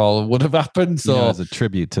fuck all would have happened. So, as a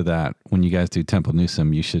tribute to that, when you guys do Temple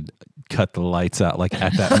Newsome, you should cut the lights out like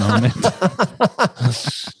at that moment.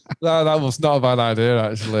 No, that was not a bad idea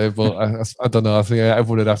actually, but I don't know. I think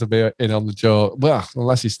everyone would have to be in on the joke. Well,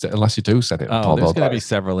 unless you do set it. Oh, there's going to be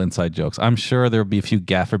several inside jokes. I'm sure there'll be a few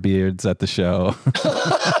gaffer beards at the show.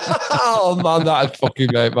 Oh man, that'd fucking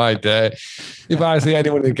make my day. If I see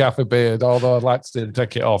anyone in gaffer beard, although I'd like to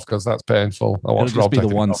take it off because that's painful. It'll just be the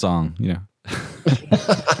one song,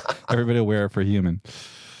 Everybody will wear it for Human.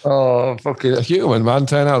 Oh, fucking Human, man.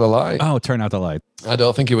 Turn out the light. Oh, turn out the light. I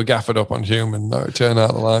don't think you were gaffered up on Human. No, turn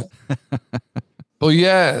out the light. But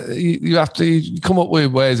yeah, you have to come up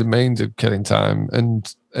with ways and means of killing time.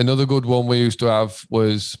 And another good one we used to have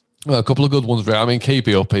was, well, a couple of good ones. I mean,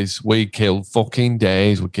 Keepy Uppies. We killed fucking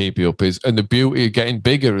days with Keepy Uppies. And the beauty of getting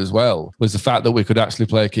bigger as well was the fact that we could actually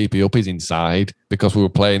play Keepy Uppies inside because we were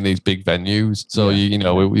playing these big venues. So,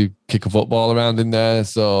 we kick a football around in there.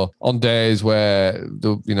 So on days where,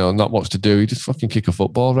 not much to do, you just fucking kick a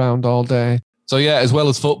football around all day. So yeah, as well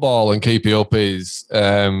as football and Keepy Uppies,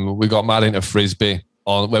 we got mad into Frisbee.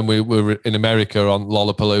 When we were in America on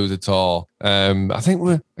Lollapalooza tour. I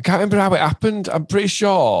can't remember how it happened. I'm pretty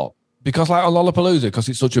sure because like on Lollapalooza, because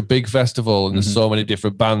it's such a big festival and there's so many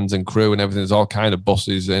different bands and crew and everything, there's all kind of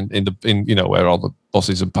buses in where all the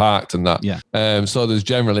buses are parked and that. Yeah. So there's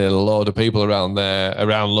generally a load of people around there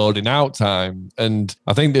around loading out time. And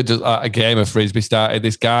I think they just a game of Frisbee started.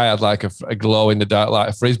 This guy had like a glow in the dark, like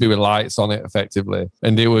a Frisbee with lights on it effectively.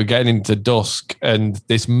 And they were getting into dusk and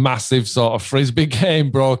this massive sort of Frisbee game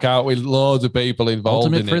broke out with loads of people involved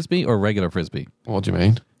Ultimate in Frisbee or regular Frisbee? What do you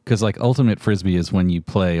mean? Because like ultimate frisbee is when you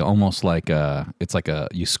play almost like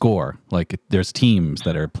you score. Like there's teams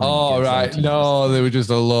that are playing. Oh right, no, they were just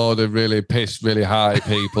a load of really pissed, really high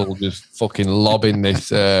people just fucking lobbing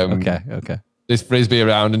this. Okay. This frisbee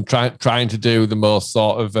around and trying to do the most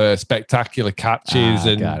sort of spectacular catches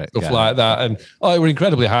and stuff like that. And it were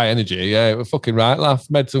incredibly high energy. Yeah, it was fucking right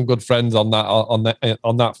laugh. Made some good friends on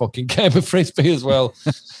that fucking game of frisbee as well.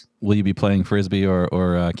 Will you be playing frisbee or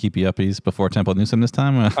keepy uppies before Temple Newsome this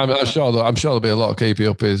time? I'm sure there'll be a lot of keepy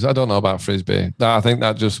uppies. I don't know about frisbee. I think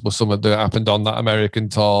that just was something that happened on that American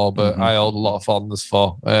tour, but I hold a lot of fondness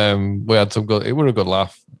for. We had some good. It was a good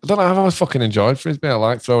laugh. I don't know. I've always fucking enjoyed frisbee. I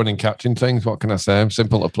like throwing and catching things. What can I say? I'm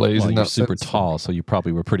simple to please. Well, you're super tall, so you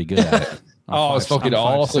probably were pretty good at it. It's fucking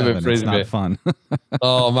awesome at frisbee. It's not fun.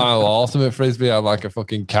 Oh man, awesome at frisbee. I'm like a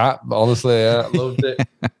fucking cat. Honestly, I loved it.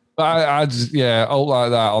 But I just, out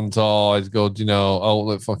like that on tour is good.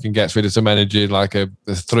 That fucking gets rid of some energy, like a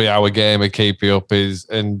 3-hour game of keepy uppies.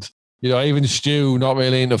 And even Stu, not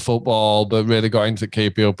really into football, but really got into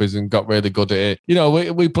keepy uppies and got really good at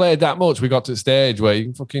it. We played that much. We got to the stage where you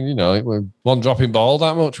can fucking, we one dropping ball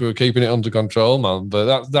that much. We were keeping it under control, man.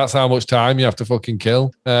 But that's how much time you have to fucking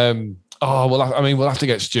kill. We'll have to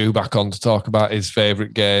get Stu back on to talk about his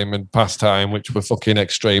favourite game and pastime, which were fucking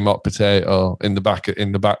extreme hot potato in the back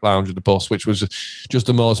lounge of the bus, which was just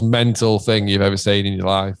the most mental thing you've ever seen in your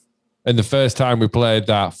life. And the first time we played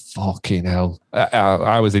that, fucking hell,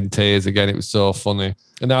 I was in tears again. It was so funny.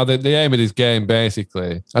 And now the aim of this game,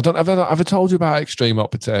 basically, have I told you about extreme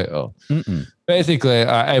hot potato? Mm-mm. Basically,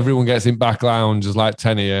 everyone gets in back lounge. There's like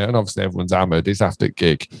 10 here, and obviously everyone's hammered. It's after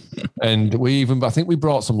gig. And I think we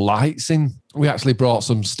brought some lights in. We actually brought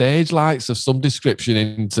some stage lights of some description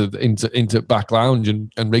into back lounge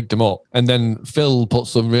and rigged them up. And then Phil put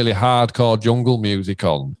some really hardcore jungle music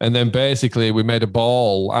on. And then basically we made a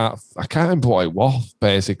ball out of, I can't remember what it was,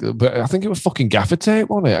 basically, but I think it was fucking gaffer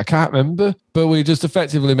tape on it. I can't remember. But we just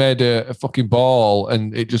effectively made a fucking ball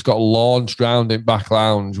and it just got launched round in back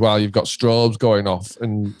lounge while you've got strobes going off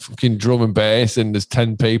and fucking drum and bass and there's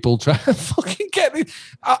 10 people trying to fucking get it.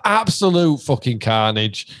 Absolute fucking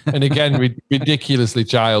carnage. And again, ridiculously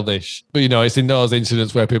childish. But, it's in those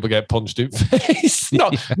incidents where people get punched in the face.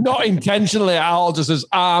 Not intentionally at all, just as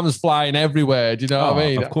arms flying everywhere. Do you know what I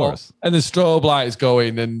mean? Of course. And the strobe lights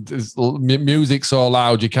going and there's music so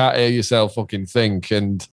loud you can't hear yourself fucking think.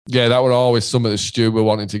 And yeah, that were always some of the Stu were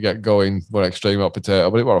wanting to get going were extreme hot potato,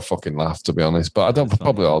 but it was a fucking laugh, to be honest. But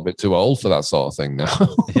probably all a bit too old for that sort of thing now.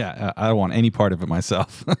 Yeah, I don't want any part of it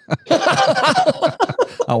myself.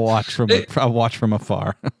 I'll watch from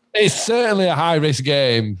afar. It's certainly a high risk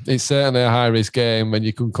game. And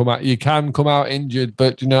you can come out injured,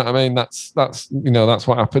 but you know what I mean? That's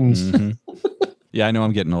what happens. Mm-hmm. Yeah, I know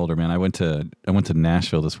I'm getting older, man. I went to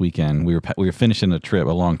Nashville this weekend. We were finishing a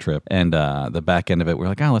long trip, and the back end of it, we're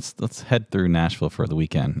like, let's head through Nashville for the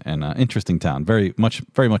weekend. And interesting town, very much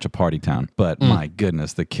a party town. But my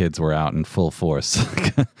goodness, the kids were out in full force,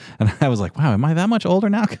 and I was like, wow, am I that much older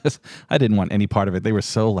now? Because I didn't want any part of it. They were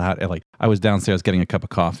so loud. Like I was downstairs getting a cup of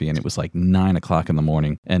coffee, and it was like 9:00 in the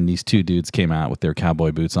morning, and these two dudes came out with their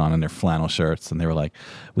cowboy boots on and their flannel shirts, and they were like,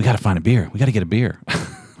 "We got to find a beer. We got to get a beer."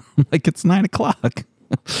 Like it's 9:00,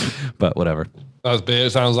 but whatever. That's beer.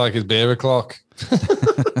 Sounds like it's beer o'clock.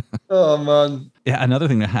 Oh man. Yeah. Another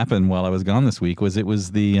thing that happened while I was gone this week was it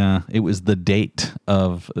was the date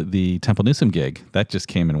of the Temple Newsome gig that just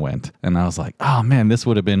came and went, and I was like, oh man, this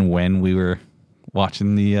would have been when we were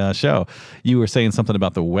watching the show. You were saying something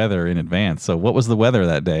about the weather in advance. So what was the weather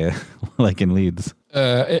that day, like in Leeds?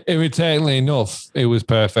 Irritatingly enough, it was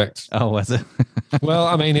perfect. Oh, was it? Well,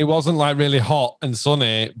 I mean, it wasn't like really hot and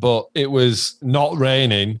sunny, but it was not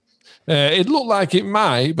raining. It looked like it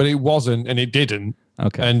might, but it wasn't, and it didn't.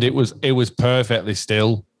 Okay. And it was perfectly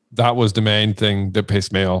still. That was the main thing that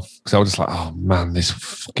pissed me off, because I was just like, oh man, this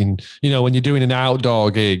fucking, when you're doing an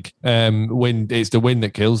outdoor gig, wind, it's the wind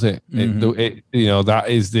that kills it. Mm-hmm. That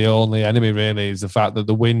is the only enemy really, is the fact that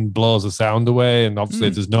the wind blows the sound away, and obviously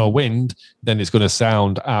if there's no wind, then it's going to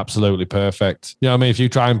sound absolutely perfect. You know what I mean? If you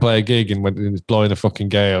try and play a gig and when it's blowing a fucking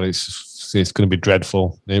gale, it's going to be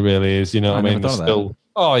dreadful. It really is. You know what I mean? There's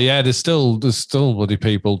still bloody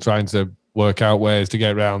people trying to work out ways to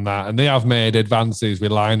get around that, and they have made advances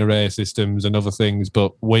with line array systems and other things,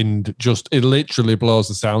 but wind it literally blows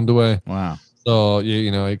the sound away. Wow. So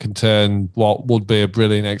it can turn what would be a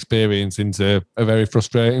brilliant experience into a very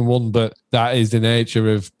frustrating one, but that is the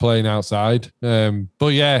nature of playing outside.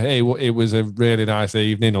 But yeah, it was a really nice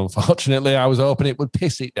evening. Unfortunately, I was hoping it would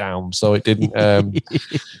piss it down, so it didn't. Do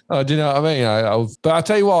you know what I mean? But I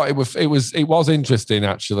tell you what, it was interesting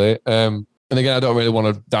actually. And again, I don't really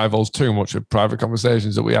want to divulge too much of private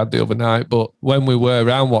conversations that we had the other night, but when we were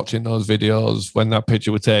around watching those videos, when that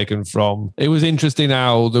picture was taken from, it was interesting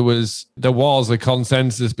how there was a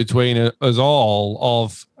consensus between us all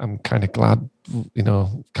of, I'm kind of glad, he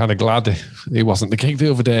wasn't the gig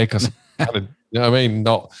the other day, because you know what I mean?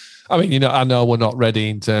 I know we're not ready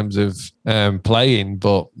in terms of playing,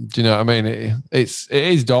 but do you know what I mean? It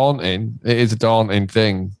is daunting. It is a daunting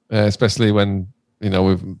thing, especially when, you know,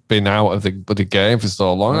 we've been out of the game for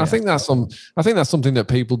so long. Yeah. I think that's something that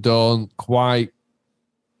people don't quite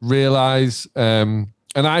realize. And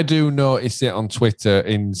I do notice it on Twitter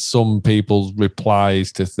in some people's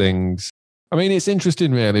replies to things. I mean, it's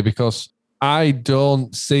interesting really, because I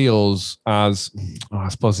don't see us as, I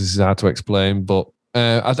suppose this is hard to explain, but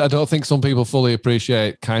I don't think some people fully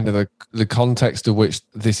appreciate kind of the context of which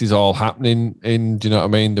this is all happening in, do you know what I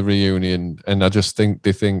mean, the reunion. And I just think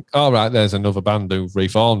they think, oh, right, there's another band who've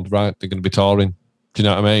reformed, right? They're going to be touring. Do you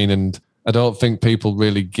know what I mean? And I don't think people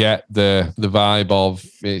really get the vibe of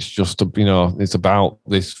it's just, it's about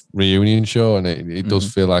this reunion show, and it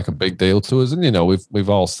does feel like a big deal to us. And, you know, we've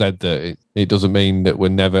all said that it doesn't mean that we're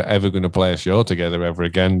never, ever going to play a show together ever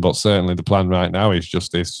again. But certainly the plan right now is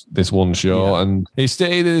just this one show. Yeah. And there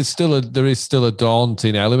is still a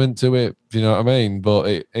daunting element to it. Do you know what I mean?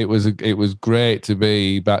 But it was great to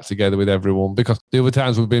be back together with everyone, because the other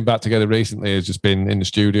times we've been back together recently has just been in the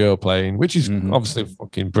studio playing, which is obviously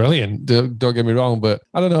fucking brilliant. Don't get me wrong, but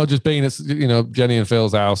I don't know, just being at, Jenny and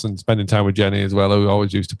Phil's house and spending time with Jenny as well, who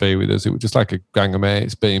always used to be with us. It was just like a gang of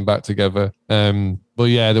mates being back together. But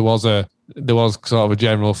yeah, there was sort of a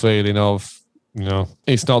general feeling of,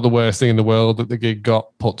 it's not the worst thing in the world that the gig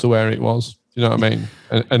got put to where it was. You know what I mean?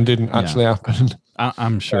 And didn't actually happen.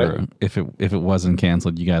 I'm sure if it wasn't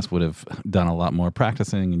canceled, you guys would have done a lot more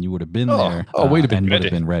practicing, and you would have been there. We'd have been ready. Would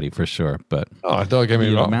have been ready for sure. But don't get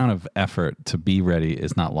me wrong. The amount of effort to be ready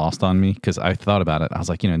is not lost on me, because I thought about it. I was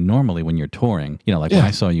like, normally when you're touring, when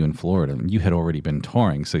I saw you in Florida, you had already been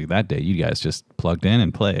touring. So that day, you guys just plugged in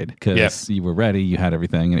and played, because you were ready, you had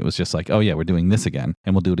everything, and it was just like, oh yeah, we're doing this again,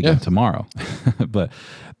 and we'll do it again tomorrow. But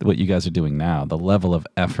what you guys are doing now, the level of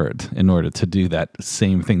effort in order to do that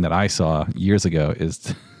same thing that I saw years ago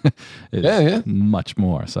is much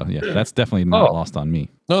more. So that's definitely not lost on me.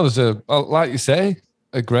 No, there's like you say,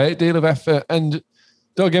 a great deal of effort. And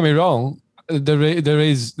don't get me wrong, there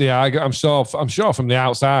is the argument. I'm sure from the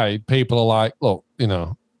outside, people are like, look,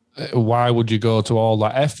 why would you go to all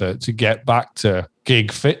that effort to get back to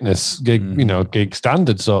gig fitness, gig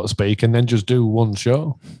standard, so to speak, and then just do one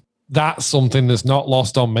show? That's something that's not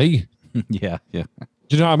lost on me. Yeah. Do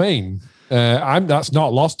you know what I mean? That's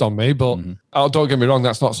not lost on me, but don't get me wrong,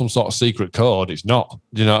 that's not some sort of secret code. It's not.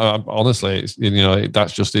 Honestly, it's,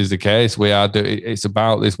 that just is the case. It's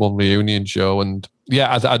about this one reunion show, and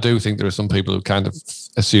I do think there are some people who kind of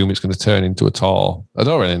assume it's going to turn into a tour. I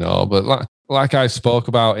don't really know, but like I spoke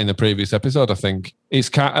about in the previous episode, I think it's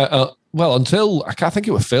kind of, until I think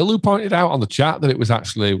it was Phil who pointed out on the chat that it was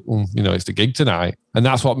actually, it's the gig tonight. And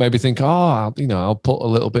that's what made me think, I'll put a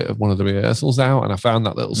little bit of one of the rehearsals out. And I found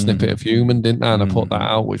that little snippet of Human, didn't I? And I put that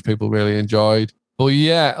out, which people really enjoyed. But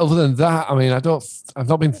yeah, other than that, I mean, I've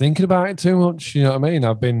not been thinking about it too much. You know what I mean?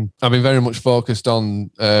 I've been very much focused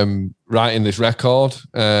on writing this record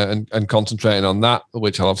and concentrating on that,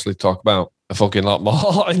 which I'll obviously talk about a fucking lot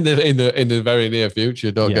more in the very near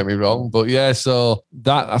future. Don't get me wrong, but so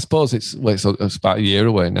that, I suppose it's about a year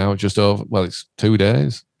away now. Just over. Well, it's 2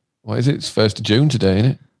 days. What is it? It's 1st of June today,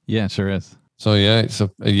 isn't it? Yeah, it sure is. So it's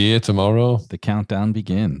a year tomorrow. The countdown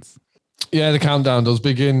begins. Yeah, the countdown does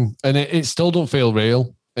begin, and it still don't feel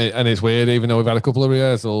real. And it's weird, even though we've had a couple of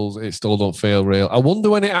rehearsals, it still don't feel real. I wonder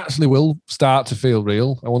when it actually will start to feel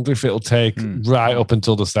real. I wonder if it'll take right up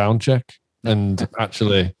until the sound check and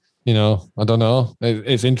actually. I don't know.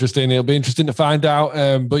 It's interesting. It'll be interesting to find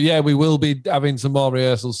out. But yeah, we will be having some more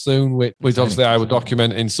rehearsals soon, which obviously I will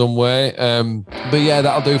document in some way. But yeah,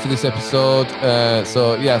 that'll do for this episode.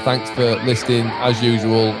 So yeah, thanks for listening as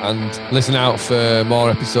usual, and listen out for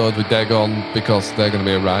more episodes with Dagon, because they're going to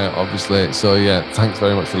be a riot, obviously. So yeah, thanks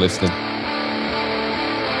very much for listening.